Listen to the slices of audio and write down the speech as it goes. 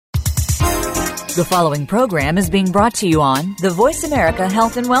The following program is being brought to you on the Voice America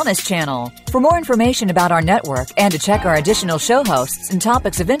Health and Wellness channel. For more information about our network and to check our additional show hosts and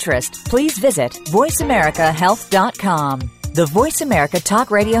topics of interest, please visit voiceamericahealth.com. The Voice America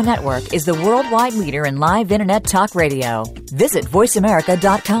Talk Radio Network is the worldwide leader in live Internet talk radio. Visit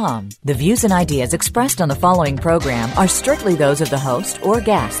voiceamerica.com. The views and ideas expressed on the following program are strictly those of the host or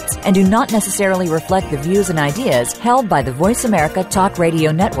guests and do not necessarily reflect the views and ideas held by the Voice America Talk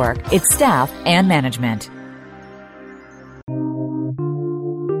Radio Network, its staff, and management.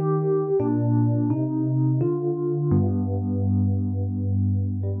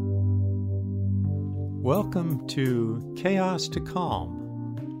 Welcome to Chaos to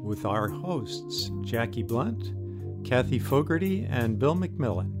Calm with our hosts Jackie Blunt, Kathy Fogarty, and Bill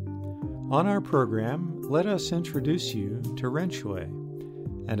McMillan. On our program, let us introduce you to Ren Xue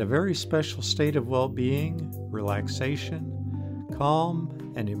and a very special state of well-being, relaxation,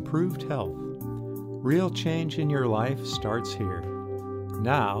 calm, and improved health. Real change in your life starts here.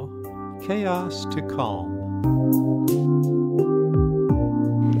 Now, Chaos to Calm.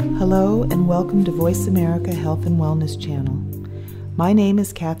 Hello and welcome to Voice America Health and Wellness channel. My name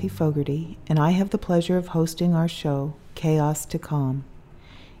is Kathy Fogarty and I have the pleasure of hosting our show, Chaos to Calm.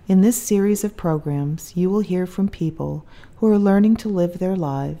 In this series of programs, you will hear from people who are learning to live their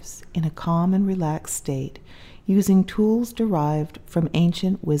lives in a calm and relaxed state using tools derived from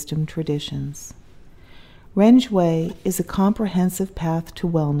ancient wisdom traditions. Ren Xue is a comprehensive path to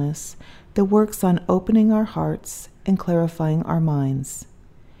wellness that works on opening our hearts and clarifying our minds.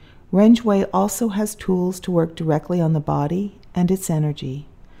 Ren Xue also has tools to work directly on the body and its energy.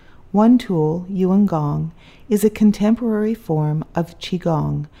 One tool, Yuan Gong, is a contemporary form of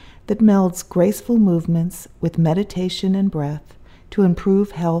Qigong that melds graceful movements with meditation and breath to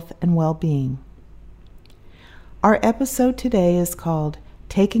improve health and well-being. Our episode today is called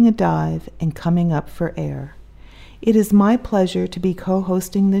Taking a Dive and Coming Up for Air. It is my pleasure to be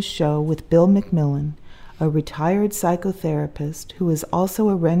co-hosting this show with Bill McMillan, a retired psychotherapist who is also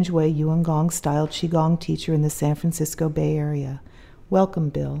a Ren Xue Yuan Gong style Qigong teacher in the San Francisco Bay Area. Welcome,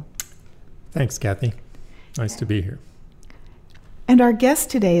 Bill. Thanks, Kathy. Nice to be here. And our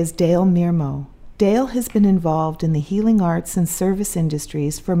guest today is Dale Mirmow. Dale has been involved in the healing arts and service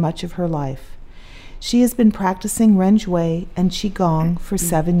industries for much of her life. She has been practicing Ren Xue and Qigong for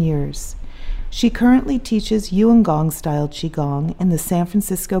 7 years. She currently teaches Yuan Gong style Qigong in the San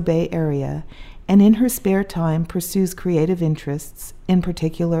Francisco Bay Area and in her spare time pursues creative interests, in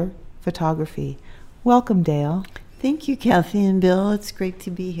particular photography. Welcome, Dale. Thank you, Kathy and Bill. It's great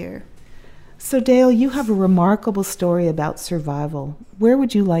to be here. So, Dale, you have a remarkable story about survival. Where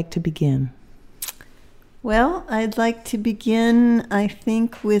would you like to begin? Well, I'd like to begin, I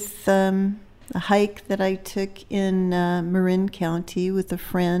think, with a hike that I took in Marin County with a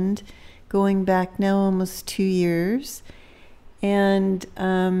friend, going back now almost 2 years. And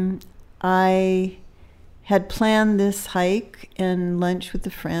I had planned this hike and lunch with a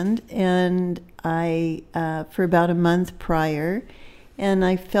friend, and I for about a month prior, and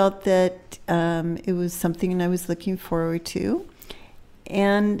I felt that it was something I was looking forward to.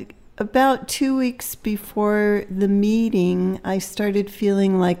 And about 2 weeks before the meeting, I started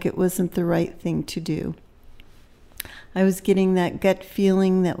feeling like it wasn't the right thing to do. I was getting that gut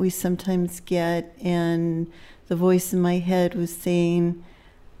feeling that we sometimes get, and the voice in my head was saying,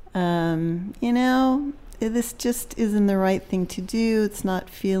 this just isn't the right thing to do. It's not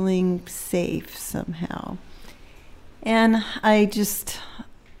feeling safe somehow. And I just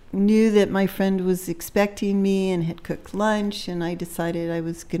knew that my friend was expecting me and had cooked lunch, and I decided I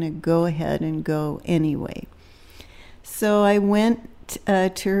was going to go ahead and go anyway. So I went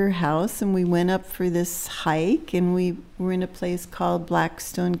to her house, and we went up for this hike, and we were in a place called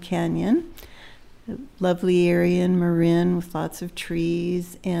Blackstone Canyon. A lovely area in Marin with lots of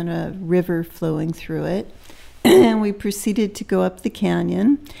trees and a river flowing through it. And we proceeded to go up the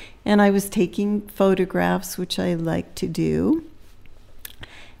canyon, and I was taking photographs, which I like to do.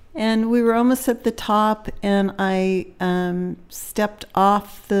 And we were almost at the top, and I stepped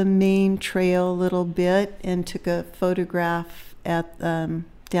off the main trail a little bit and took a photograph at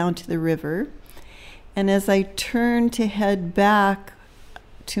down to the river. And as I turned to head back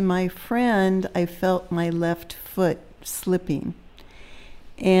to my friend, I felt my left foot slipping.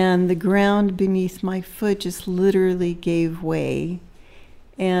 And the ground beneath my foot just literally gave way.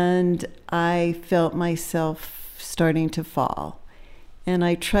 And I felt myself starting to fall. And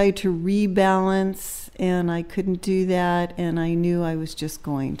I tried to rebalance, and I couldn't do that, and I knew I was just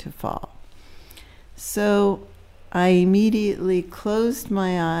going to fall. So I immediately closed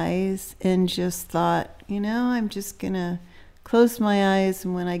my eyes and just thought, I'm just going to close my eyes,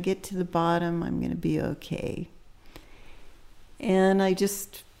 and when I get to the bottom, I'm going to be okay. And I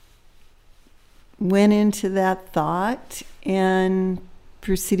just went into that thought and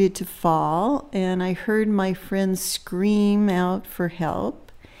proceeded to fall. And I heard my friend scream out for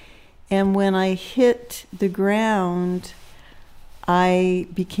help. And when I hit the ground, I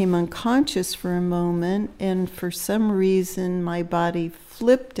became unconscious for a moment. And for some reason, my body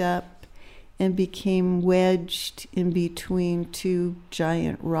flipped up and became wedged in between two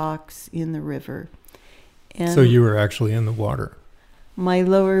giant rocks in the river. And so you were actually in the water. My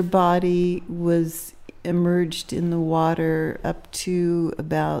lower body was immersed in the water up to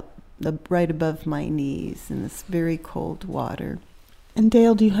about right above my knees in this very cold water. And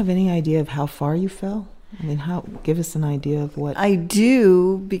Dale, do you have any idea of how far you fell? I mean, give us an idea of what... I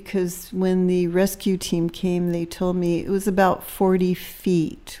do, because when the rescue team came, they told me it was about 40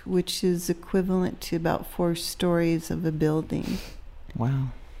 feet, which is equivalent to about 4 stories of a building. Wow.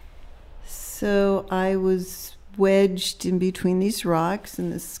 So I was wedged in between these rocks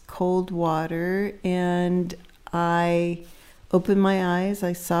in this cold water, and I opened my eyes.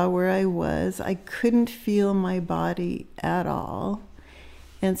 I saw where I was. I couldn't feel my body at all.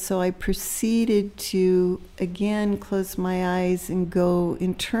 And so I proceeded to, again, close my eyes and go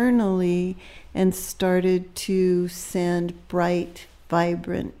internally and started to send bright,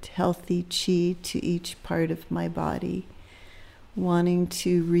 vibrant, healthy chi to each part of my body, wanting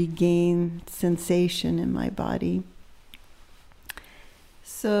to regain sensation in my body.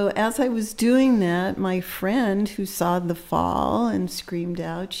 So as I was doing that, my friend who saw the fall and screamed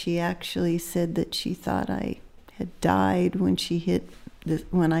out, she actually said that she thought I had died when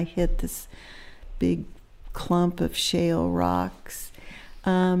I hit this big clump of shale rocks.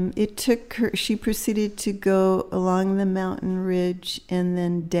 It took her, she proceeded to go along the mountain ridge and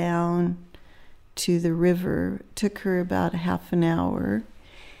then down to the river. It took her about a half an hour.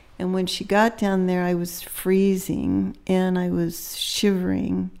 And when she got down there, I was freezing and I was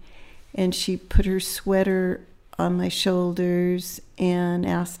shivering. And she put her sweater on my shoulders and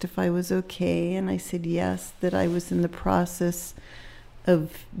asked if I was okay. And I said yes, that I was in the process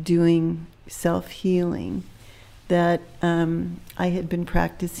of doing self-healing, that I had been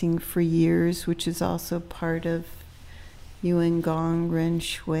practicing for years, which is also part of Yuan Gong, Ren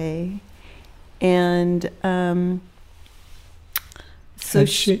Xue. And so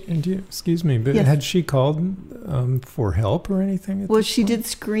excuse me, but yes. Had she called for help or anything? Well, she did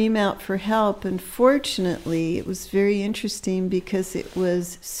scream out for help, and fortunately, it was very interesting because it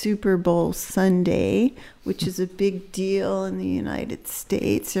was Super Bowl Sunday, which is a big deal in the United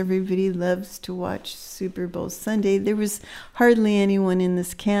States. Everybody loves to watch Super Bowl Sunday. There was hardly anyone in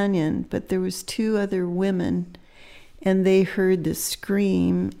this canyon, but there was 2 other women, and they heard the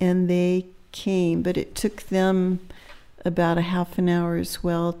scream, and they came, but it took them about a half an hour as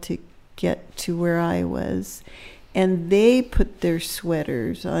well to get to where I was. And they put their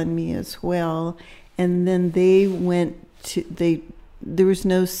sweaters on me as well. And then they went to, there was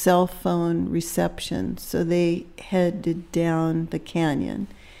no cell phone reception, so they headed down the canyon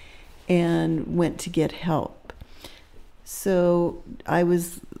and went to get help. So I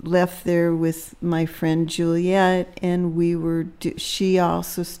was left there with my friend Juliet, and she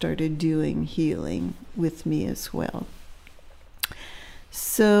also started doing healing with me as well.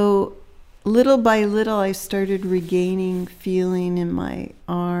 So little by little, I started regaining feeling in my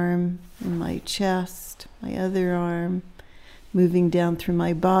arm, in my chest, my other arm, moving down through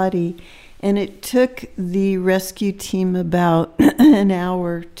my body. And it took the rescue team about an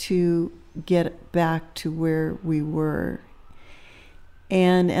hour to get back to where we were.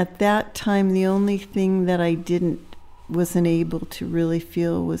 And at that time, the only thing that I wasn't able to really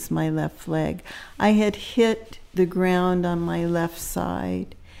feel was my left leg. I had hit the ground on my left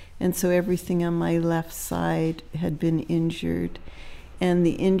side, and so everything on my left side had been injured. And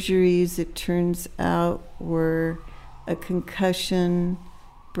the injuries, it turns out, were a concussion,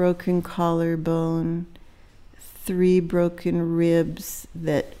 broken collarbone, 3 broken ribs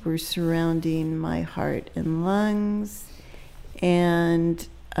that were surrounding my heart and lungs, and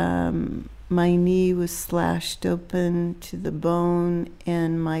my knee was slashed open to the bone,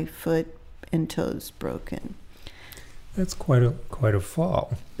 and my foot and toes broken. That's quite a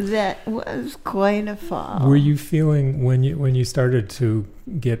fall. That was quite a fall. Were you feeling, when you started to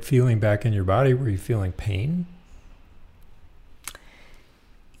get feeling back in your body, were you feeling pain?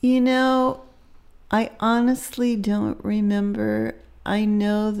 You know, I honestly don't remember. I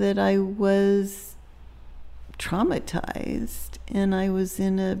know that I was traumatized and I was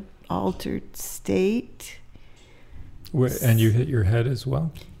in an altered state. And you hit your head as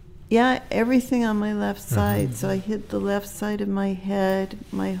well? Yeah, everything on my left side. So I hit the left side of my head,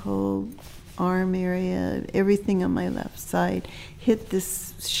 my whole arm area, everything on my left side. Hit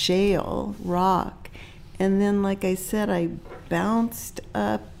this shale rock. And then, like I said, I bounced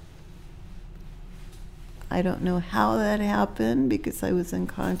up. I don't know how that happened because I was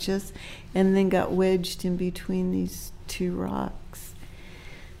unconscious, and then got wedged in between these two rocks.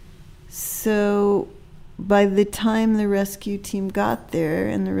 So by the time the rescue team got there,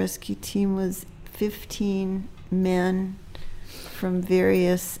 and the rescue team was 15 men from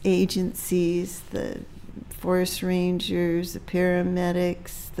various agencies, the forest rangers, the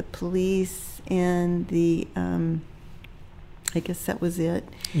paramedics, the police, and the, I guess that was it.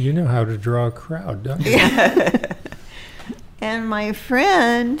 You know how to draw a crowd, don't you? And my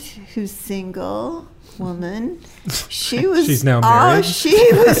friend, who's single, woman, she's now married.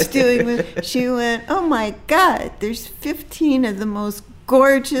 She went, oh my God, there's 15 of the most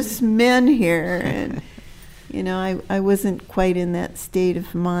gorgeous men here. And, you know, I wasn't quite in that state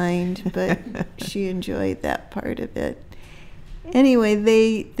of mind, but she enjoyed that part of it. Anyway,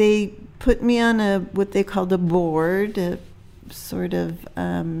 they put me on what they called a board, a sort of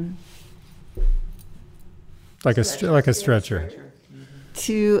like a stretcher.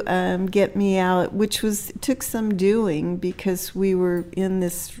 To get me out, which took some doing because we were in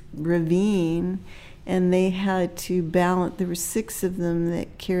this ravine, and they had to balance. There were 6 of them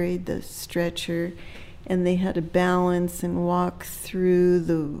that carried the stretcher, and they had to balance and walk through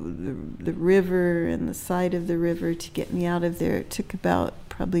the river and the side of the river to get me out of there. It took about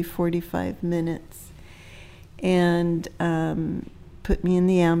probably 45 minutes, and put me in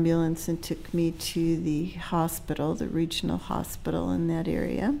the ambulance and took me to the hospital, the regional hospital in that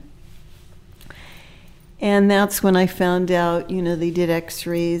area. And that's when I found out, you know, they did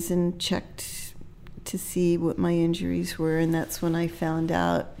x-rays and checked to see what my injuries were, and that's when I found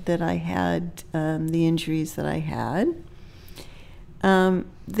out that I had the injuries that I had.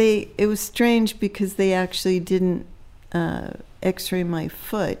 It was strange because they actually didn't x-ray my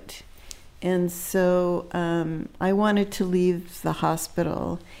foot. And so I wanted to leave the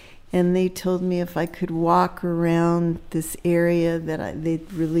hospital, and they told me if I could walk around this area that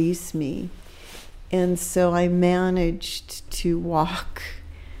they'd release me. And so I managed to walk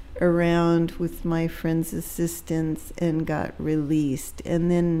around with my friend's assistance and got released. And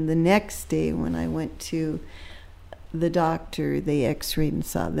then the next day when I went to the doctor, they x-rayed and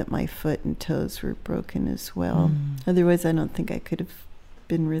saw that my foot and toes were broken as well. Otherwise, I don't think I could have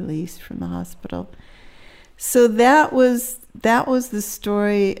been released from the hospital. So that was the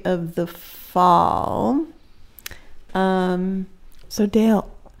story of the fall. So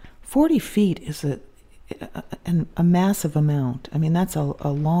Dale, 40 feet is a massive amount. I mean, that's a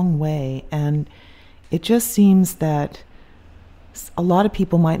long way, and it just seems that a lot of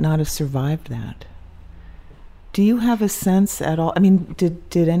people might not have survived that. Do you have a sense at all? I mean,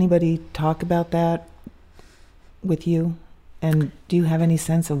 did anybody talk about that with you? And do you have any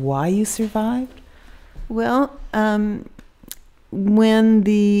sense of why you survived? Well, when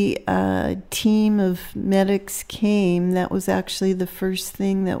the team of medics came, that was actually the first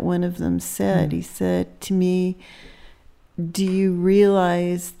thing that one of them said. He said to me, do you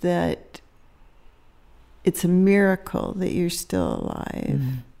realize that it's a miracle that you're still alive?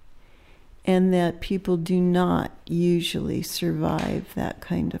 And that people do not usually survive that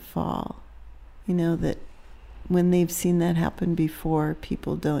kind of fall. You know, that when they've seen that happen before,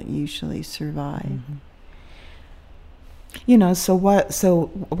 people don't usually survive. You know, so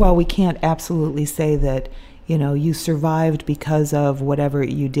while we can't absolutely say that, you know, you survived because of whatever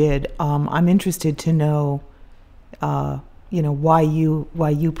you did, I'm interested to know, you know, why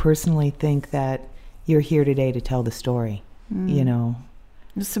you personally think that you're here today to tell the story. You know,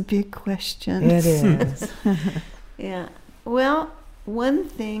 it's a big question. It is. Yeah. Well, one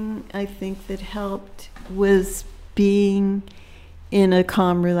thing I think that helped was being in a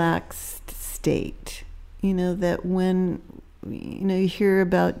calm, relaxed state. You know, that when, you know, you hear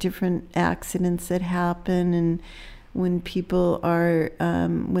about different accidents that happen, and when people are,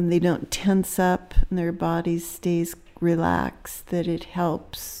 when they don't tense up and their body stays relaxed, that it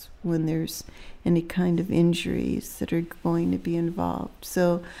helps when there's any kind of injuries that are going to be involved.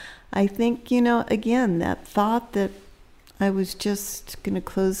 So I think, you know, again, that thought that I was just going to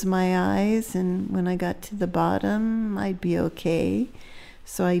close my eyes, and when I got to the bottom, I'd be okay.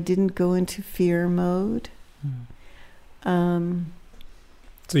 So I didn't go into fear mode. So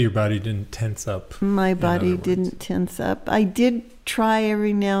your body didn't tense up? My body didn't tense up. I did try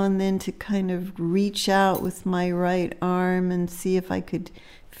every now and then to kind of reach out with my right arm and see if I could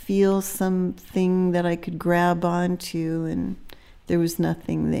feel something that I could grab onto, and there was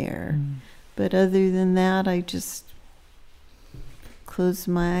nothing there. But other than that, I just closed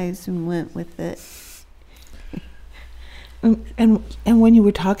my eyes and went with it. And when you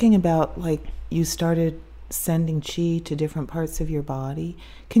were talking about, like, you started sending chi to different parts of your body,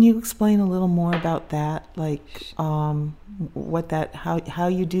 can you explain a little more about that? Like, what that, how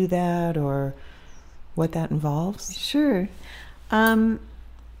you do that, or what that involves? Sure.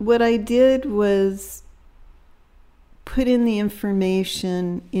 What I did was put in the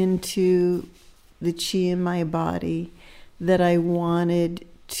information into the chi in my body that I wanted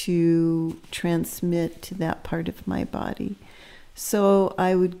to transmit to that part of my body. So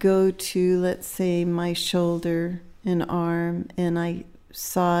I would go to, let's say, my shoulder and arm, and I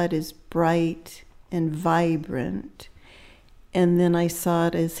saw it as bright and vibrant, and then I saw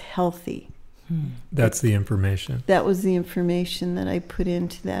it as healthy. That's the information. That was the information that I put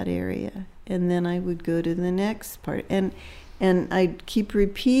into that area. And then I would go to the next part. And I'd keep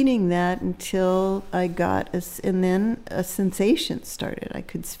repeating that until I got and then a sensation started. I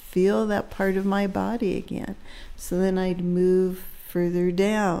could feel that part of my body again. So then I'd move further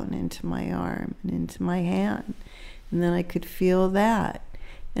down into my arm and into my hand. And then I could feel that.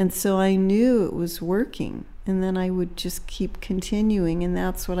 And so I knew it was working. And then I would just keep continuing. And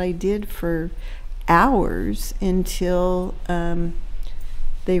that's what I did for hours until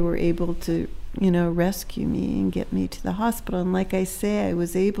they were able to, rescue me and get me to the hospital. And like I say, I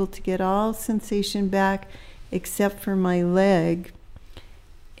was able to get all sensation back except for my leg.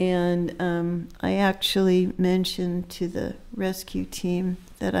 And I actually mentioned to the rescue team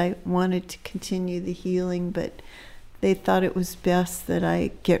that I wanted to continue the healing, but they thought it was best that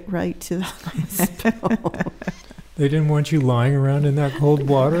I get right to the hospital. They didn't want you lying around in that cold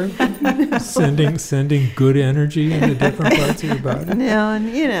water, sending good energy into different parts of your body? No,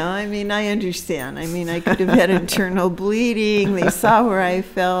 and I understand. I could have had internal bleeding. They saw where I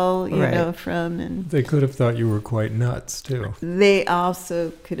fell, from. And they could have thought you were quite nuts, too. They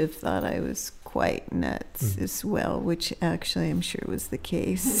also could have thought I was quite nuts as well, which actually I'm sure was the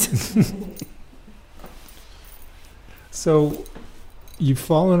case. So you've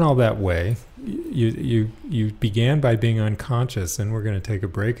fallen all that way. You began by being unconscious, and we're going to take a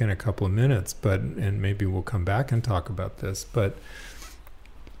break in a couple of minutes, and maybe we'll come back and talk about this, but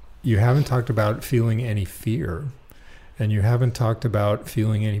you haven't talked about feeling any fear, and you haven't talked about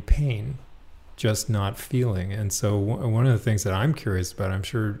feeling any pain, just not feeling. And so one of the things that I'm curious about, I'm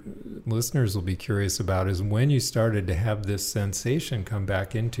sure listeners will be curious about, is when you started to have this sensation come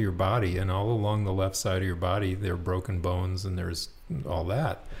back into your body, and all along the left side of your body there are broken bones and there's all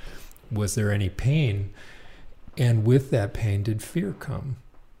that. Was there any pain? And with that pain, did fear come?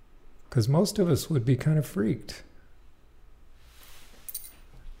 Because most of us would be kind of freaked.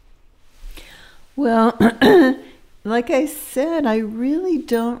 Well, like I said, I really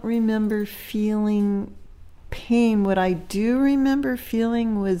don't remember feeling pain. What I do remember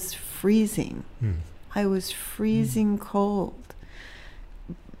feeling was freezing. I was freezing cold.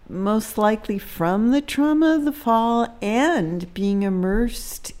 Most likely from the trauma of the fall and being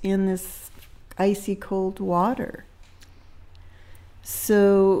immersed in this icy cold water.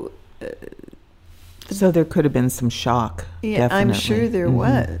 So there could have been some shock. Yeah, definitely. I'm sure there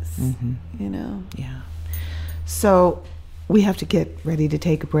was, Yeah. So we have to get ready to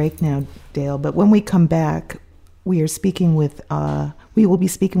take a break now, Dale. But when we come back, we will be speaking with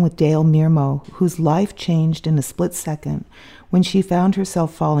Dale Mirmow, whose life changed in a split second when she found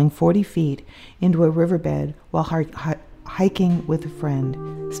herself falling 40 feet into a riverbed while hiking with a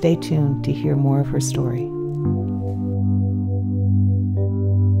friend. Stay tuned to hear more of her story.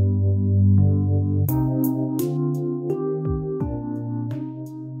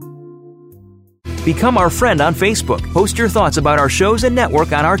 Become our friend on Facebook. Post your thoughts about our shows and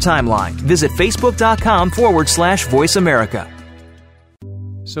network on our timeline. Visit facebook.com/Voice America.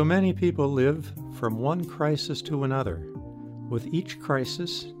 So many people live from one crisis to another, with each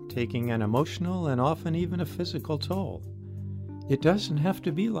crisis taking an emotional and often even a physical toll. It doesn't have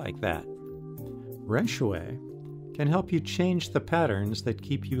to be like that. Ren Xue can help you change the patterns that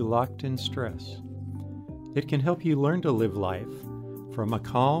keep you locked in stress. It can help you learn to live life from a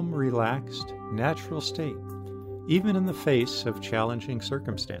calm, relaxed, natural state, even in the face of challenging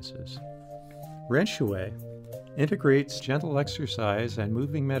circumstances. Ren Xue integrates gentle exercise and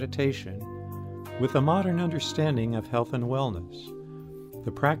moving meditation with a modern understanding of health and wellness.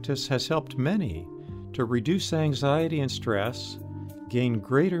 The practice has helped many to reduce anxiety and stress, gain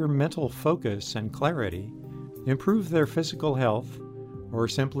greater mental focus and clarity, improve their physical health, or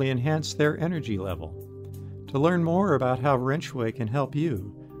simply enhance their energy level. To learn more about how Ren Xue can help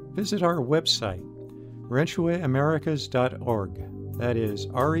you, visit our website, RenXueAmericas.org. That is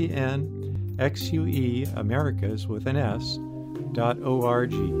RenXue Americas with an S,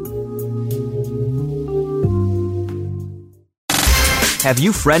 .org. Have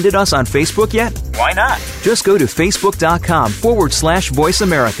you friended us on Facebook yet? Why not? Just go to facebook.com/Voice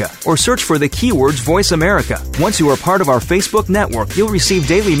America or search for the keywords Voice America. Once you are part of our Facebook network, you'll receive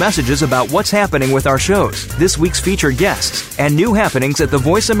daily messages about what's happening with our shows, this week's featured guests, and new happenings at the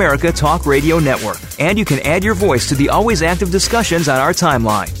Voice America Talk Radio Network. And you can add your voice to the always active discussions on our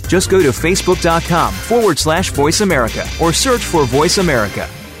timeline. Just go to facebook.com/Voice America or search for Voice America.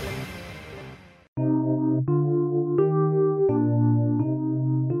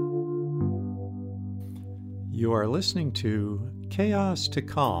 You are listening to Chaos to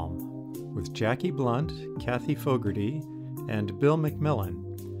Calm with Jackie Blunt, Kathy Fogarty, and Bill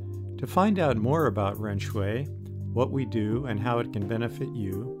McMillan. To find out more about Ren Xue, what we do, and how it can benefit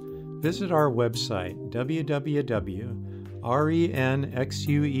you, visit our website,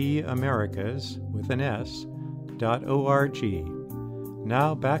 www.renxueamericas with an S.org.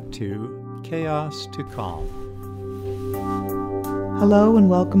 Now back to Chaos to Calm. Hello and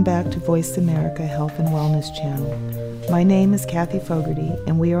welcome back to Voice America Health and Wellness Channel. My name is Kathy Fogarty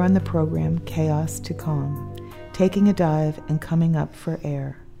and we are on the program Chaos to Calm, taking a dive and coming up for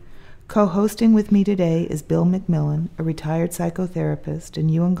air. Co-hosting with me today is Bill McMillan, a retired psychotherapist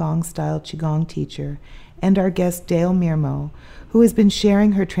and Yuan Gong style Qigong teacher, and our guest Dale Mirmow, who has been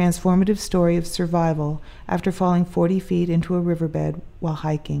sharing her transformative story of survival after falling 40 feet into a riverbed while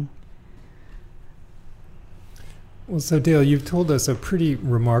hiking. Well, so Dale, you've told us a pretty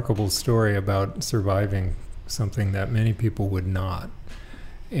remarkable story about surviving something that many people would not.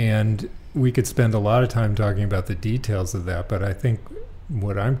 And we could spend a lot of time talking about the details of that, but I think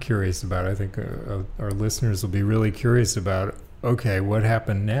what I'm curious about, I think our listeners will be really curious about, okay, what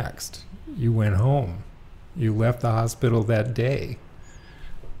happened next? You went home. You left the hospital that day.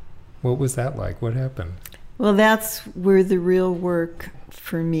 What was that like? What happened? Well, that's where the real work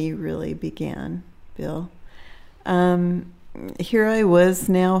for me really began, Bill. Here I was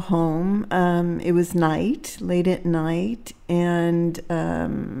now home. It was night, late at night, and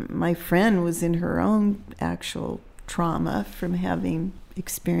my friend was in her own actual trauma from having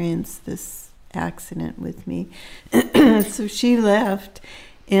experienced this accident with me. So she left,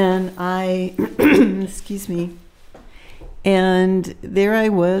 and I, excuse me, and there I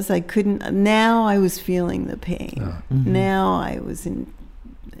was. Now I was feeling the pain. Mm-hmm. Now I was in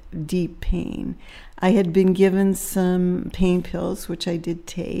deep pain. I had been given some pain pills, which I did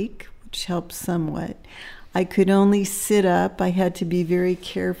take, which helped somewhat. I could only sit up. I had to be very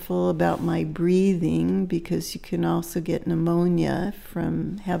careful about my breathing because you can also get pneumonia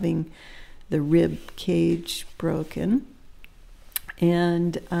from having the rib cage broken.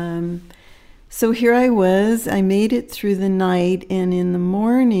 And so here I was. I made it through the night, and in the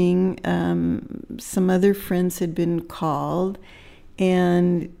morning, some other friends had been called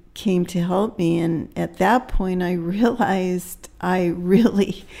and came to help me, and at that point I realized I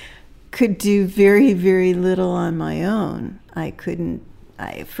really could do very, very little on my own.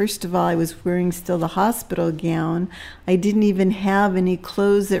 First of all, I was wearing still the hospital gown. I didn't even have any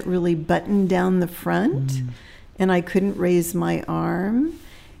clothes that really buttoned down the front, and I couldn't raise my arm.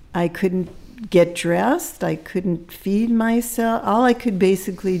 I couldn't get dressed. I couldn't feed myself. All I could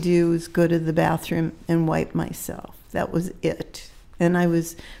basically do was go to the bathroom and wipe myself. That was it. And I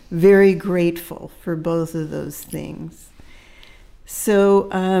was very grateful for both of those things. So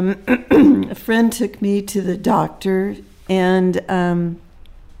a friend took me to the doctor, and, again,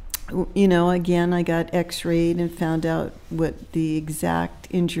 I got x-rayed and found out what the exact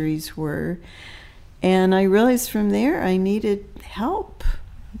injuries were. And I realized from there I needed help.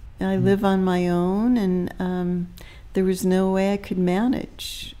 I live on my own, and there was no way I could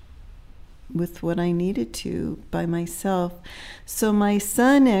manage with what I needed to by myself. So my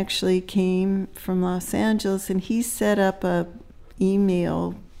son actually came from Los Angeles, and he set up a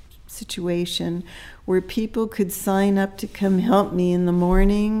email situation where people could sign up to come help me in the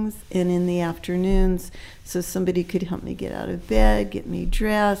mornings and in the afternoons. So somebody could help me get out of bed, get me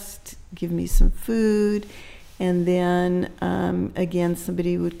dressed, give me some food, and then again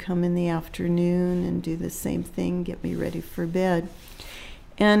somebody would come in the afternoon and do the same thing, get me ready for bed.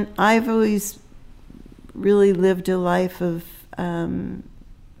 And I've always really lived a life of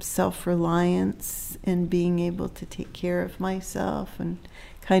self-reliance and being able to take care of myself, and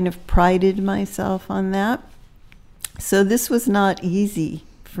kind of prided myself on that. So this was not easy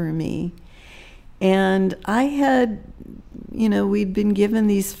for me. And I had, we'd been given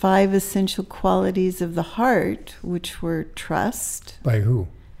these 5 essential qualities of the heart, which were trust. By who?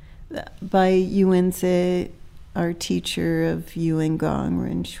 by Yuan Gong, our teacher of Yuan Gong,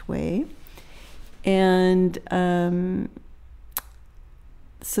 Ren Xue. And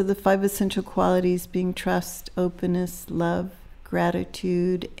so the 5 essential qualities being trust, openness, love,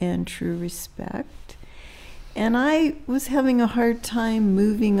 gratitude, and true respect. And I was having a hard time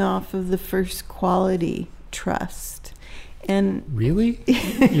moving off of the first quality, trust. And really?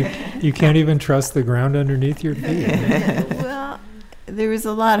 You can't even trust the ground underneath your feet. well, there was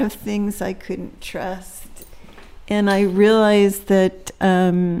a lot of things I couldn't trust. And I realized that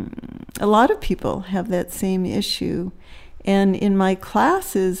a lot of people have that same issue. And in my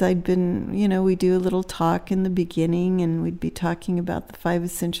classes, I'd been, we do a little talk in the beginning, and we'd be talking about the 5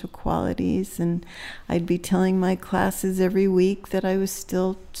 essential qualities. And I'd be telling my classes every week that I was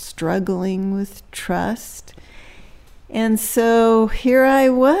still struggling with trust. And so here I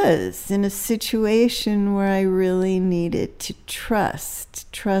was in a situation where I really needed to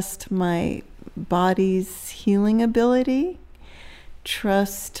trust my body's healing ability,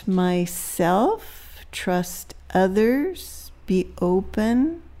 trust myself, trust others, be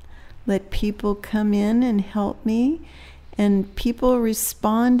open, let people come in and help me. And people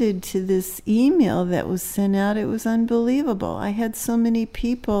responded to this email that was sent out. It was unbelievable. I had so many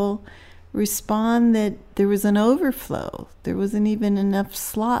people respond that there was an overflow. There wasn't even enough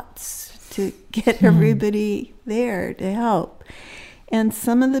slots to get everybody there to help. And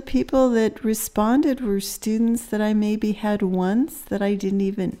some of the people that responded were students that I maybe had once that I didn't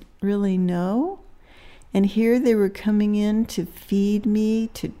even really know. And here they were coming in to feed me,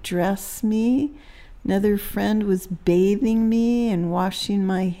 to dress me. Another friend was bathing me and washing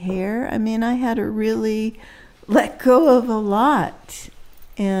my hair. I mean, I had to really let go of a lot.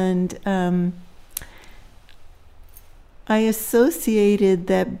 And I associated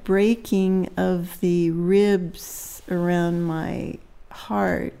that breaking of the ribs around my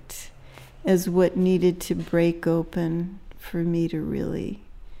heart as what needed to break open for me to really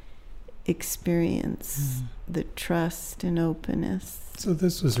experience the trust and openness. So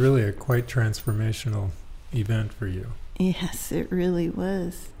this was really a quite transformational event for you. Yes, it really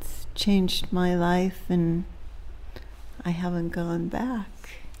was. It's changed my life, and I haven't gone back.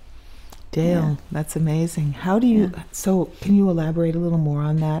 Dale, that's amazing. How do you, so can you elaborate a little more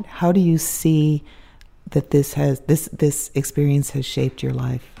on that? How do you see that this experience has shaped your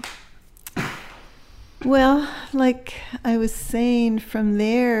life? Well, like I was saying, from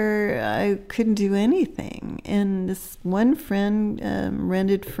there, I couldn't do anything. And this one friend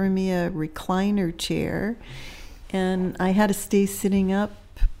rented for me a recliner chair, and I had to stay sitting up,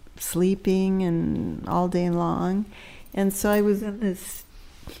 sleeping, and all day long. And so I was in this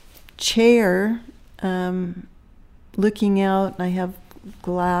chair, looking out, and I have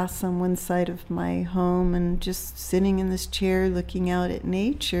glass on one side of my home, and just sitting in this chair looking out at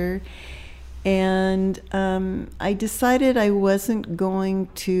nature. And I decided I wasn't going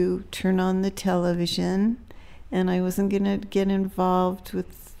to turn on the television, and I wasn't going to get involved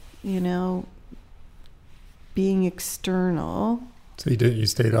with, being external. So you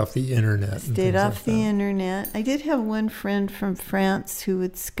stayed off the internet. Stayed off the internet. I did have one friend from France who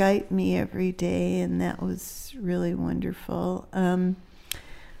would Skype me every day, and that was really wonderful.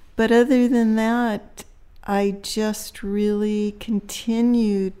 But other than that, I just really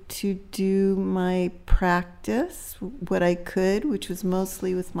continued to do my practice, what I could, which was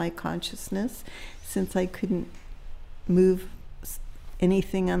mostly with my consciousness, since I couldn't move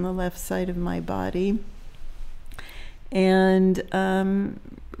anything on the left side of my body. And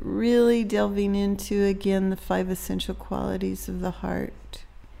really delving into, again, the 5 essential qualities of the heart.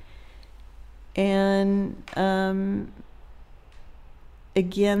 And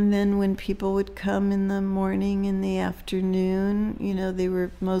again, then when people would come in the morning and the afternoon, they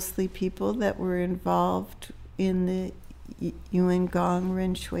were mostly people that were involved in the Yuan Gong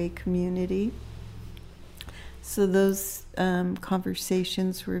Ren Xue community. So those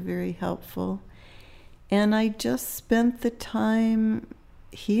conversations were very helpful. And I just spent the time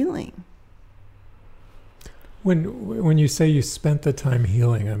healing. When you say you spent the time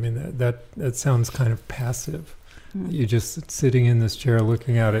healing, I mean, that sounds kind of passive. You're just sitting in this chair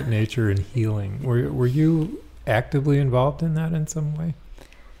looking out at nature and healing. Were you actively involved in that in some way?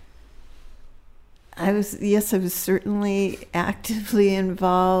 I was certainly actively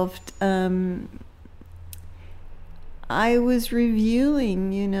involved. I was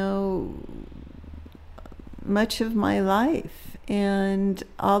reviewing, much of my life. And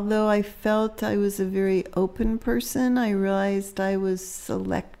although I felt I was a very open person, I realized I was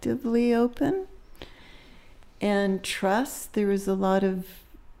selectively open. And trust, there was a lot of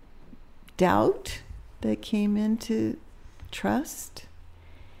doubt that came into trust.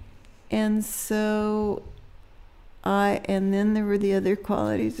 And so and then there were the other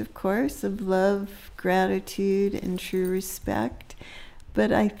qualities, of course, of love, gratitude, and true respect.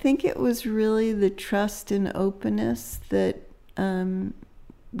 But I think it was really the trust and openness that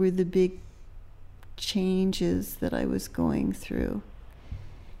were the big changes that I was going through.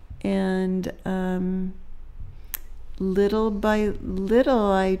 And little by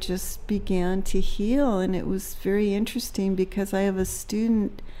little, I just began to heal. And it was very interesting because I have a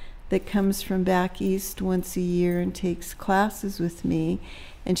student that comes from back east once a year and takes classes with me.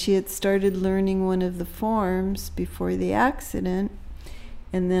 And she had started learning one of the forms before the accident.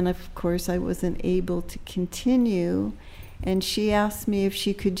 And then, of course, I wasn't able to continue. And she asked me if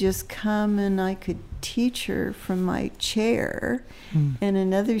she could just come and I could teach her from my chair. And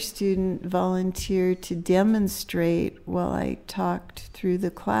another student volunteered to demonstrate while I talked through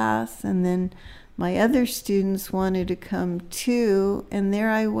the class. And then my other students wanted to come too. And there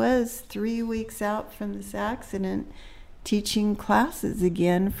I was 3 weeks out from this accident teaching classes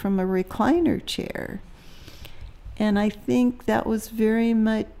again from a recliner chair. And I think that was very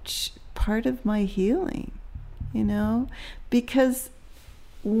much part of my healing, you know, because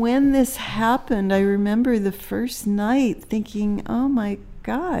when this happened, I remember the first night thinking, oh my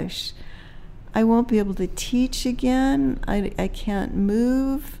gosh, I won't be able to teach again. I can't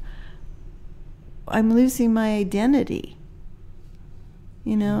move. I'm losing my identity.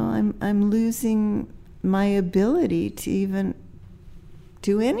 You know, I'm losing my ability to even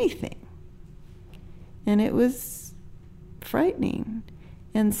do anything. And it was frightening.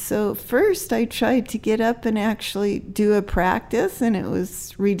 And so first I tried to get up and actually do a practice, and it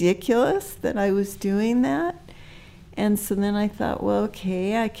was ridiculous that I was doing that. And so then I thought, well,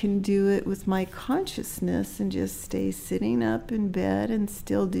 okay, I can do it with my consciousness and just stay sitting up in bed and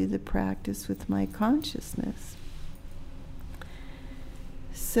still do the practice with my consciousness.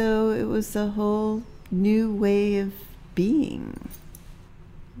 So it was a whole new way of being.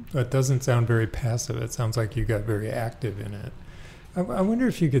 It doesn't sound very passive. It sounds like you got very active in it. I wonder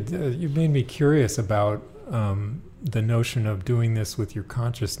if you could, you made me curious about the notion of doing this with your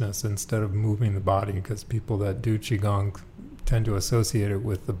consciousness instead of moving the body, because people that do Qigong tend to associate it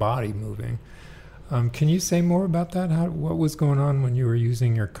with the body moving. Can you say more about that? What was going on when you were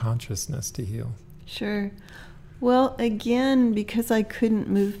using your consciousness to heal? Sure. Well, again, because I couldn't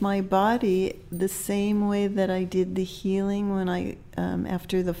move my body the same way that I did the healing when I,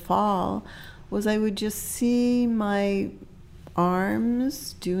 after the fall, was I would just see my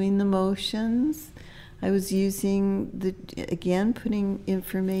arms doing the motions. I was using putting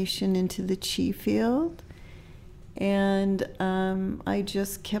information into the chi field. And I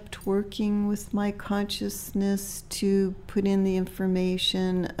just kept working with my consciousness to put in the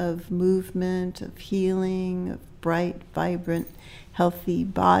information of movement, of healing, of bright, vibrant, healthy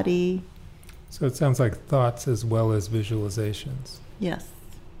body. So it sounds like thoughts as well as visualizations. Yes,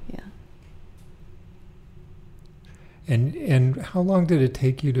 yeah. And how long did it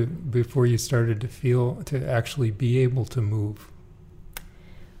take you before you started to actually be able to move?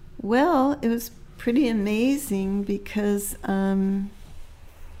 Well, it was pretty amazing because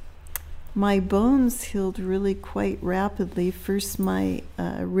my bones healed really quite rapidly. First my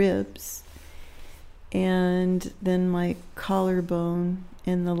ribs, and then my collarbone,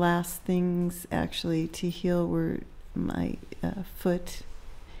 and the last things actually to heal were my foot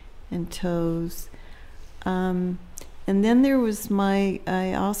and toes. And then there was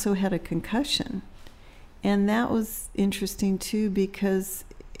I also had a concussion, and that was interesting too, because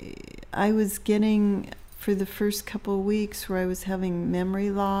I was getting, for the first couple of weeks, where I was having memory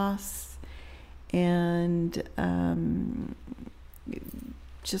loss and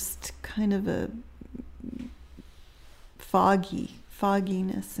just kind of a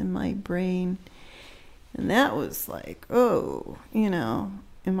fogginess in my brain. And that was like, oh,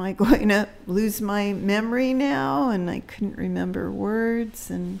 am I going to lose my memory now? And I couldn't remember words.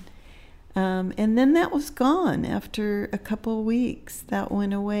 And then that was gone after a couple of weeks. That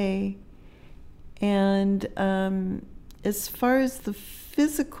went away. And as far as the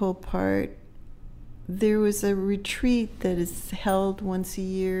physical part, there was a retreat that is held once a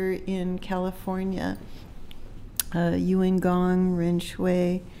year in California, Yuan Gong, Ren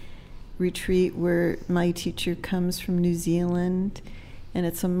Xue retreat, where my teacher comes from New Zealand. And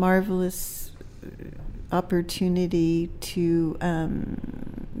it's a marvelous opportunity to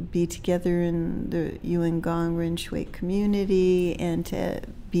be together in the Yuan Gong Ren Xue community and to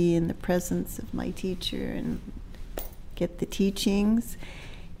be in the presence of my teacher and get the teachings.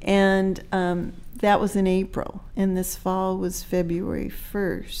 And that was in April, and this fall was February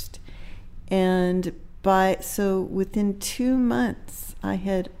 1st. And so within 2 months, I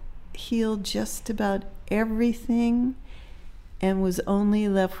had healed just about everything and was only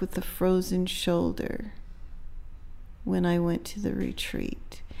left with the frozen shoulder when I went to the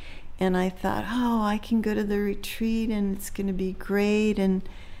retreat. And I thought, oh, I can go to the retreat and it's going to be great. And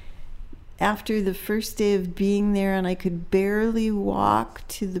after the first day of being there and I could barely walk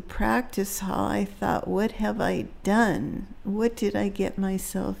to the practice hall, I thought, what have I done? What did I get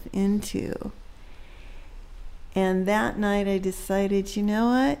myself into? And that night I decided, you know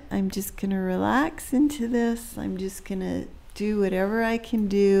what? I'm just going to relax into this. I'm just going to do whatever I can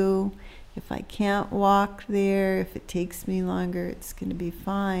do. If I can't walk there, if it takes me longer, it's going to be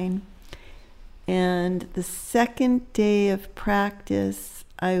fine. And the second day of practice,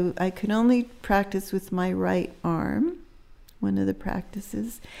 I could only practice with my right arm, one of the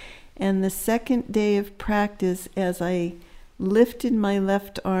practices. And the second day of practice, as I lifted my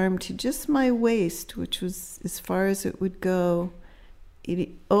left arm to just my waist, which was as far as it would go, it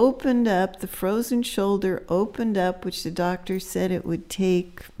opened up, the frozen shoulder opened up, which the doctor said it would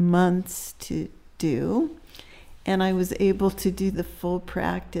take months to do. And I was able to do the full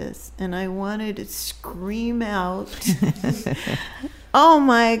practice. And I wanted to scream out, oh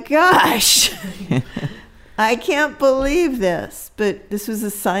my gosh, I can't believe this. But this was a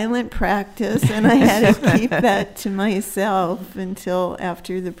silent practice, and I had to keep that to myself until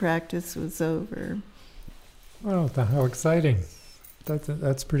after the practice was over. Wow, how exciting.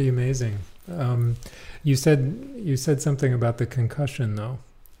 That's pretty amazing. You said something about the concussion, though.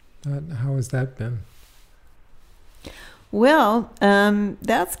 How has that been? Well,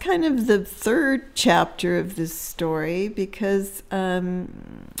 that's kind of the third chapter of this story because,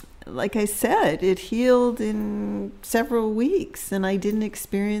 like I said, it healed in several weeks and I didn't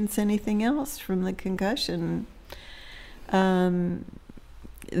experience anything else from the concussion. Then,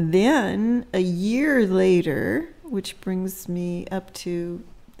 a year later, which brings me up to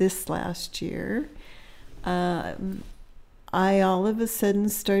this last year, I all of a sudden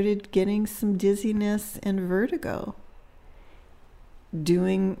started getting some dizziness and vertigo,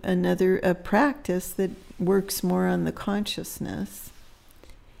 doing a practice that works more on the consciousness.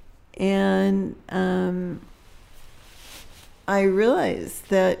 And I realized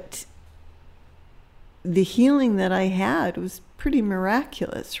that the healing that I had was pretty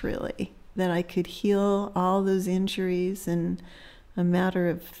miraculous, really, that I could heal all those injuries in a matter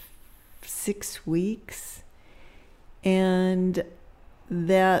of 6 weeks, and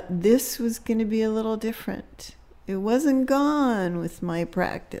that this was going to be a little different. It wasn't gone with my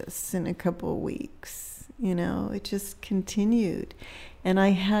practice in a couple of weeks, it just continued. And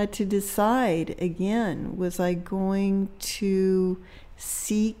I had to decide again, was I going to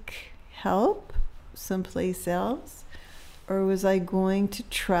seek help someplace else, or was I going to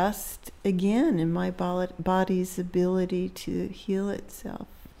trust again in my body's ability to heal itself?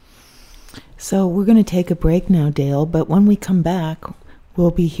 So we're going to take a break now, Dale, but when we come back,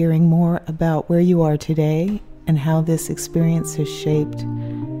 we'll be hearing more about where you are today and how this experience has shaped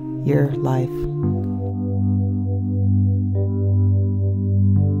your life.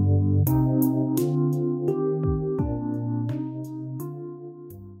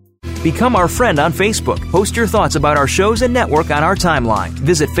 Become our friend on Facebook. Post your thoughts about our shows and network on our timeline.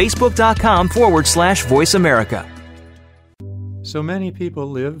 Visit facebook.com/Voice America. So many people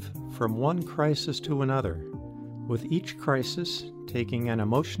live from one crisis to another, with each crisis taking an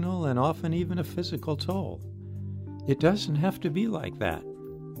emotional and often even a physical toll. It doesn't have to be like that.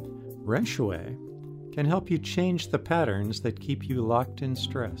 Ren Xue can help you change the patterns that keep you locked in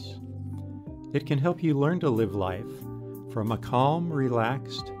stress. It can help you learn to live life from a calm,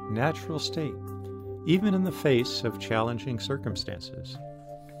 relaxed, natural state, even in the face of challenging circumstances.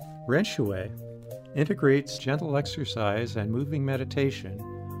 Ren Xue integrates gentle exercise and moving meditation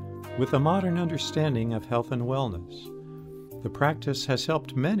with a modern understanding of health and wellness. The practice has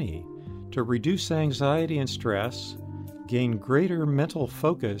helped many to reduce anxiety and stress, gain greater mental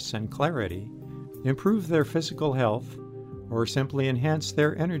focus and clarity, improve their physical health, or simply enhance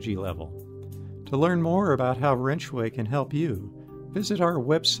their energy level. To learn more about how Ren Xue can help you, visit our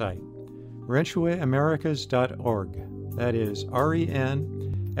website, renxueamericas.org. That is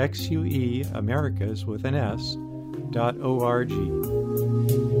RENXUE Americas with an S.org.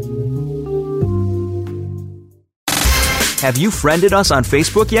 Have you friended us on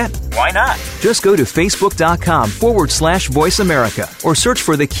Facebook yet? Why not? Just go to facebook.com/Voice America or search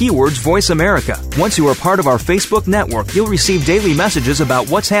for the keywords Voice America. Once you are part of our Facebook network, you'll receive daily messages about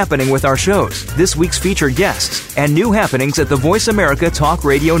what's happening with our shows, this week's featured guests, and new happenings at the Voice America Talk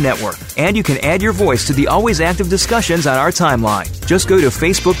Radio Network. And you can add your voice to the always active discussions on our timeline. Just go to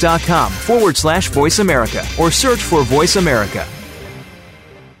facebook.com/Voice America or search for Voice America.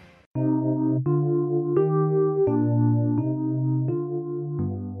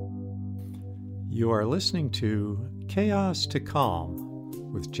 listening to Chaos to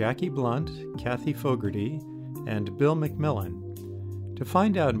Calm with Jackie Blunt, Kathy Fogarty, and Bill McMillan. To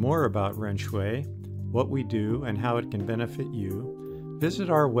find out more about Ren Xue, what we do, and how it can benefit you, visit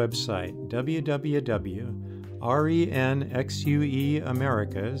our website,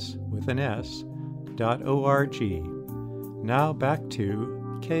 www.renxueamericas.org. Now back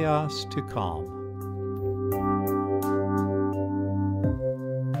to Chaos to Calm.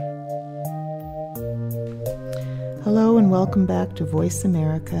 Hello and welcome back to Voice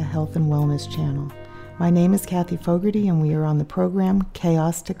America Health and Wellness Channel. My name is Kathy Fogarty and we are on the program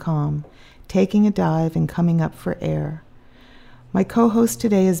Chaos to Calm, taking a dive and coming up for air. My co-host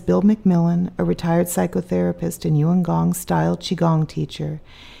today is Bill McMillan, a retired psychotherapist and Yuan Gong style Qigong teacher,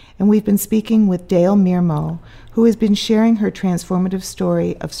 and we've been speaking with Dale Mirmow, who has been sharing her transformative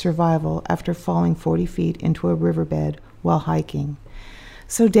story of survival after falling 40 feet into a riverbed while hiking.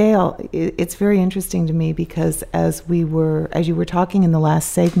 So Dale, it's very interesting to me because as you were talking in the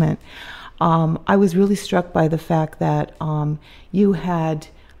last segment, I was really struck by the fact that you had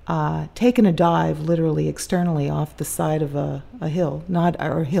taken a dive literally externally off the side of a hill,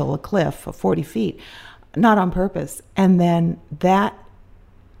 a cliff of 40 feet, not on purpose. And then that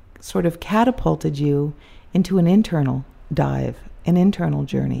sort of catapulted you into an internal dive, an internal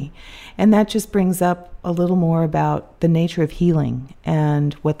journey. And that just brings up a little more about the nature of healing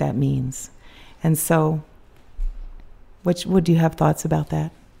and what that means. And so, what do you have thoughts about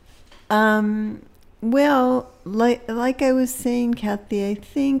that? Well, like I was saying, Kathy, I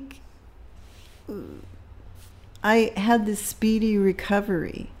think I had this speedy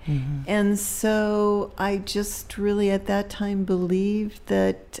recovery. Mm-hmm. And so I just really at that time believed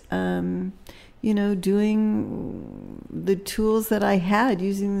that, doing the tools that I had,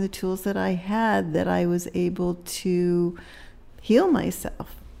 using the tools that I had, that I was able to heal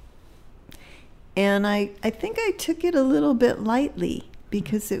myself. And I think I took it a little bit lightly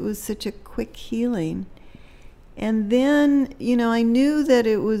because it was such a quick healing. And then, I knew that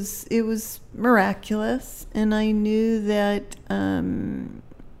it was miraculous, and I knew that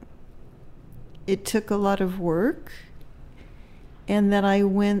it took a lot of work, and that I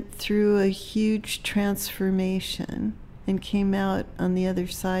went through a huge transformation and came out on the other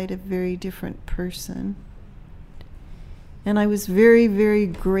side a very different person. And I was very, very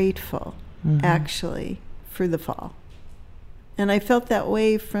grateful, actually, for the fall. And I felt that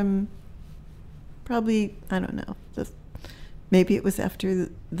way from probably, I don't know, maybe it was after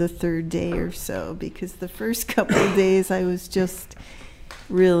the third day or so, because the first couple of days I was just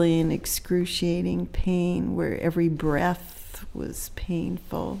really in excruciating pain where every breath was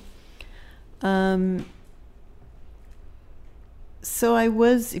painful. So I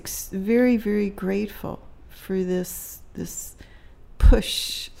was very, very grateful for this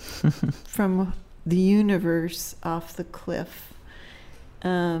push from the universe off the cliff.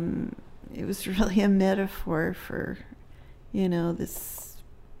 It was really a metaphor for, this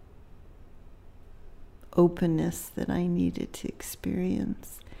openness that I needed to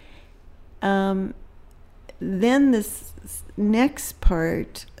experience. Then this next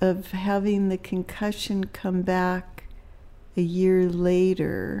part of having the concussion come back a year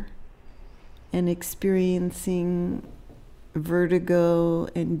later and experiencing vertigo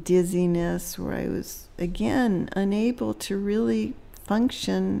and dizziness where I was, again, unable to really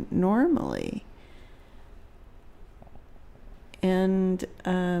function normally. And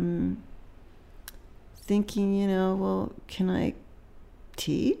thinking, well, can I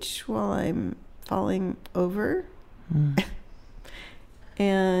teach while I'm falling over?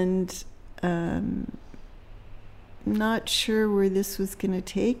 And not sure where this was going to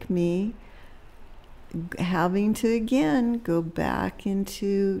take me, having to again go back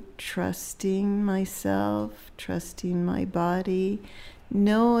into trusting myself, trusting my body,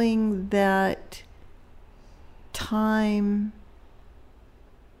 knowing that time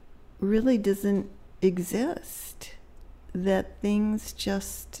really doesn't exist, that things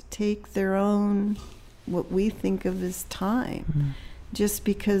just take their own, what we think of as time. Just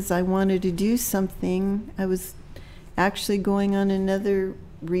because I wanted to do something, I was actually going on another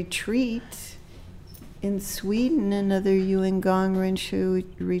retreat in Sweden, another Yuan Gong Ren Xue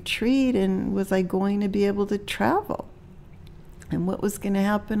retreat, and was I going to be able to travel? And what was going to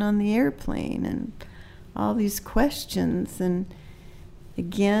happen on the airplane? And all these questions. And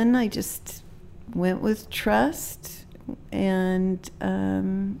again, I just went with trust and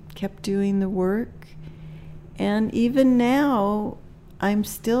kept doing the work. And even now, I'm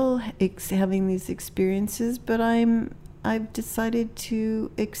still having these experiences, but I've decided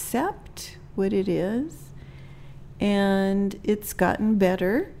to accept what it is, and it's gotten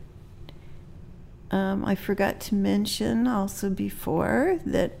better. I forgot to mention also before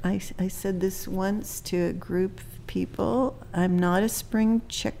that I said this once to a group of people. I'm not a spring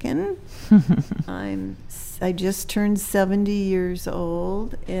chicken. I just turned 70 years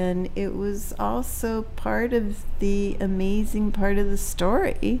old, and it was also part of the amazing part of the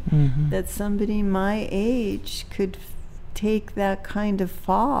story that somebody my age could take that kind of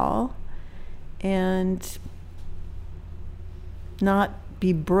fall and not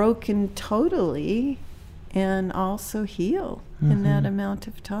be broken totally and also heal in that amount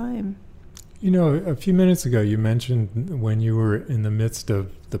of time. You know, a few minutes ago you mentioned when you were in the midst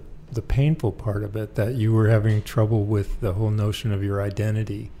of the painful part of it that you were having trouble with the whole notion of your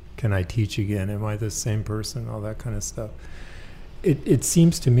identity. Can I teach again? Am I the same person? All that kind of stuff. It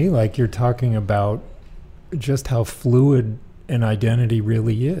seems to me like you're talking about just how fluid an identity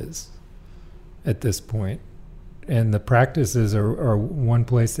really is at this point. And the practices are one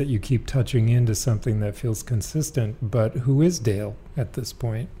place that you keep touching into something that feels consistent. But who is Dale at this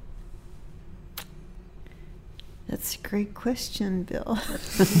point? That's a great question, Bill.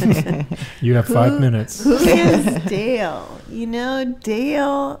 You have 5 minutes. Who is Dale? You know,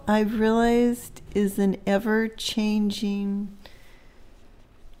 Dale, I've realized, is an ever-changing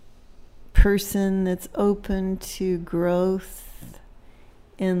person that's open to growth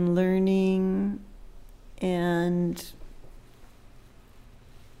and learning and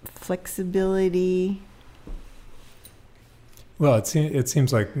flexibility. Well, it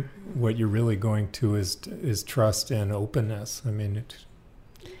seems like what you're really going to is trust and openness. I mean,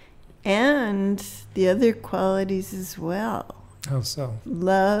 and the other qualities as well. How so?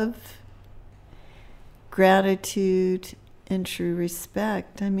 Love, gratitude, and true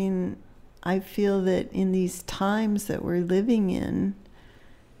respect. I mean, I feel that in these times that we're living in,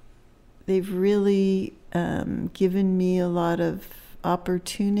 they've really given me a lot of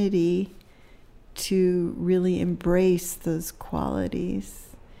opportunity to really embrace those qualities.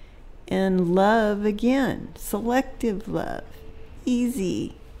 And love, again, selective love,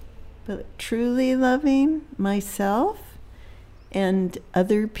 easy, but truly loving myself and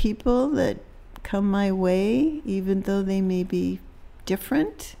other people that come my way, even though they may be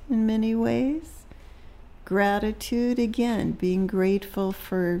different in many ways. Gratitude, again, being grateful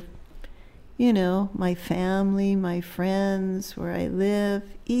for, you know, my family, my friends, where I live,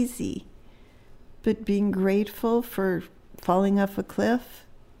 easy. But being grateful for falling off a cliff,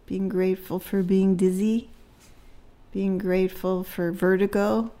 being grateful for being dizzy, being grateful for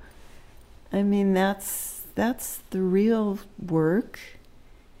vertigo. I mean, that's the real work.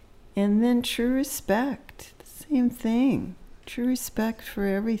 And then true respect, the same thing. True respect for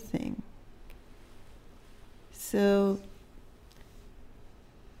everything. So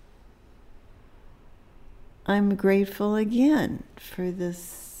I'm grateful again for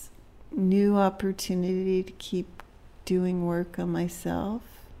this new opportunity to keep doing work on myself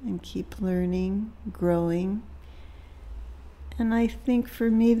and keep learning, growing. And I think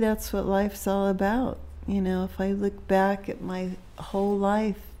for me that's what life's all about. You know, if I look back at my whole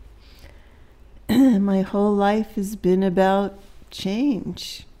life, my whole life has been about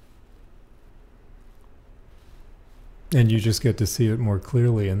change. And you just get to see it more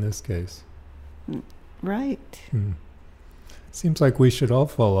clearly in this case. Right. Seems like we should all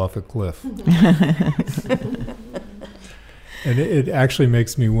fall off a cliff. And it actually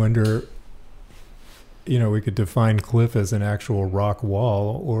makes me wonder, you know, we could define cliff as an actual rock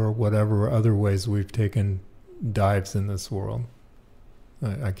wall or whatever other ways we've taken dives in this world.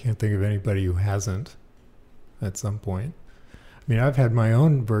 I can't think of anybody who hasn't at some point. I mean, I've had my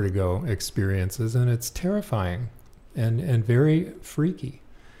own vertigo experiences, and it's terrifying and very freaky.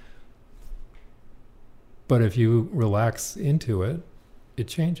 But if you relax into it, it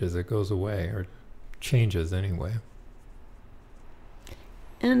changes, it goes away, or changes anyway.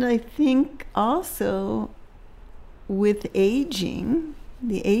 And I think also with aging,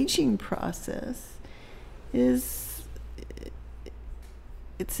 the aging process is,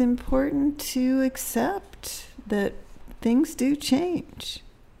 it's important to accept that things do change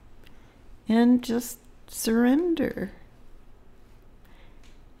and just surrender.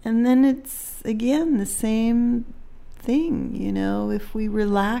 And then it's, again, the same thing, you know, if we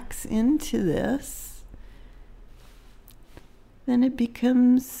relax into this, then it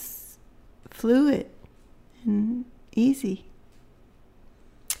becomes fluid and easy.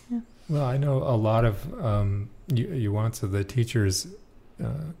 Yeah. Well, I know a lot of Yuan, so the teacher's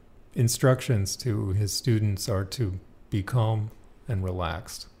instructions to his students are to be calm and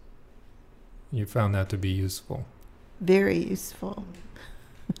relaxed. You found that to be useful. Very useful.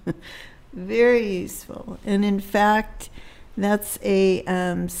 Very useful. And in fact, that's a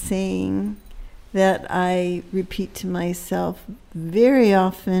saying that I repeat to myself very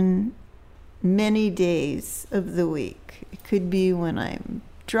often, many days of the week. It could be when I'm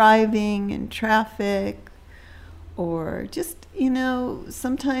driving in traffic, or just,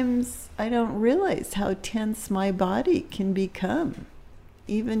 sometimes I don't realize how tense my body can become,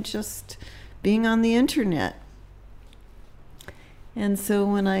 even just being on the internet. And so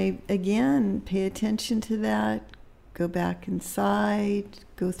when I, again, pay attention to that, go back inside,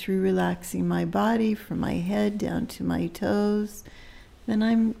 go through relaxing my body from my head down to my toes, then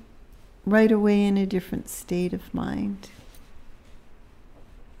I'm right away in a different state of mind.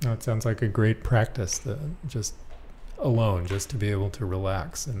 Oh, it sounds like a great practice, just alone, just to be able to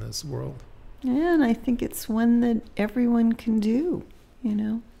relax in this world. Yeah, and I think it's one that everyone can do,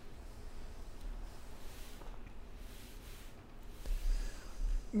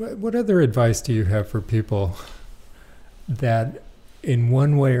 What other advice do you have for people that in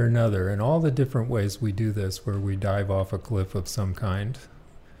one way or another, in all the different ways we do this, where we dive off a cliff of some kind,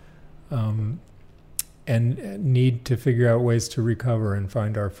 and need to figure out ways to recover and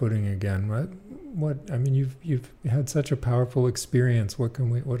find our footing again? I mean, you've had such a powerful experience.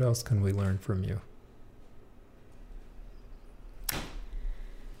 What else can we learn from you?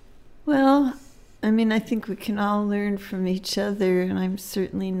 Well, I think we can all learn from each other, and I'm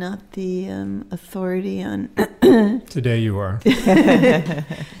certainly not the authority on... Today you are.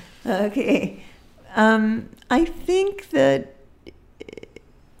 Okay. I think that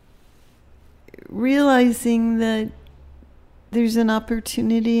realizing that there's an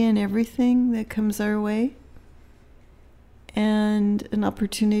opportunity in everything that comes our way, and an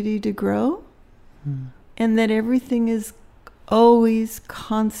opportunity to grow, and that everything is always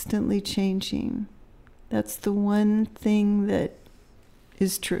constantly changing. That's the one thing that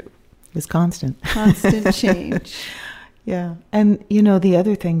is true. It's constant. Constant change. Yeah. And, the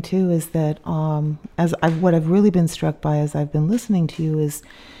other thing, too, is that what I've really been struck by as I've been listening to you is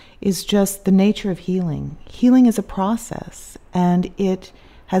just the nature of healing. Healing is a process, and it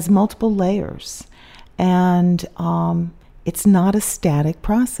has multiple layers. And it's not a static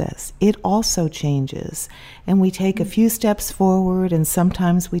process. It also changes. And we take a few steps forward, and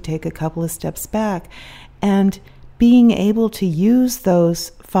sometimes we take a couple of steps back. And being able to use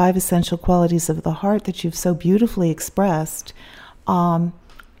those 5 essential qualities of the heart that you've so beautifully expressed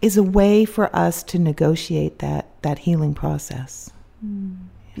is a way for us to negotiate that healing process.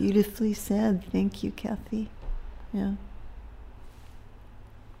 Beautifully said. Thank you, Kathy. Yeah.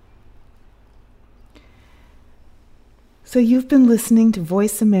 So you've been listening to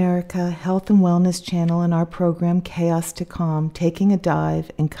Voice America Health and Wellness Channel and our program Chaos to Calm, taking a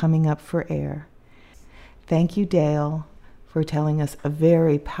dive and coming up for air. Thank you, Dale, for telling us a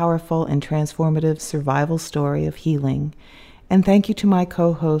very powerful and transformative survival story of healing. And thank you to my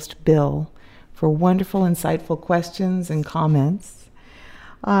co-host, Bill, for wonderful, insightful questions and comments.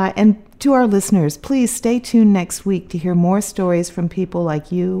 And to our listeners, please stay tuned next week to hear more stories from people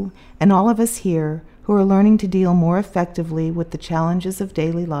like you and all of us here who are learning to deal more effectively with the challenges of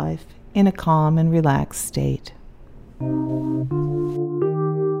daily life in a calm and relaxed state.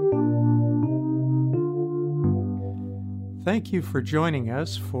 Thank you for joining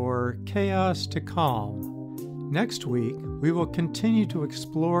us for Chaos to Calm. Next week, we will continue to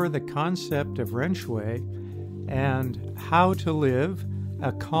explore the concept of Ren Xue and how to live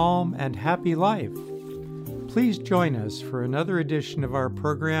a calm and happy life. Please join us for another edition of our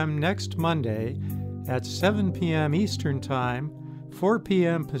program next Monday at 7 p.m. Eastern Time, 4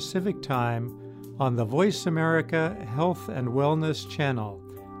 p.m. Pacific Time on the Voice America Health and Wellness Channel.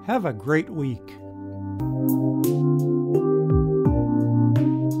 Have a great week.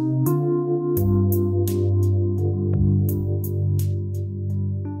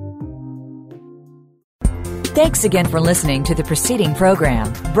 Thanks again for listening to the preceding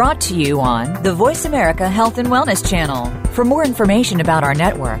program, brought to you on the Voice America Health and Wellness Channel. For more information about our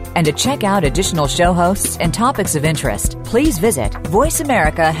network and to check out additional show hosts and topics of interest, please visit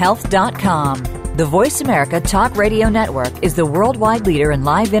voiceamericahealth.com. The Voice America Talk Radio Network is the worldwide leader in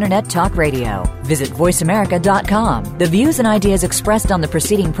live Internet talk radio. Visit voiceamerica.com. The views and ideas expressed on the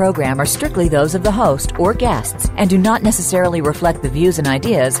preceding program are strictly those of the host or guests and do not necessarily reflect the views and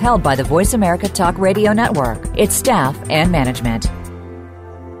ideas held by the Voice America Talk Radio Network, its staff, and management.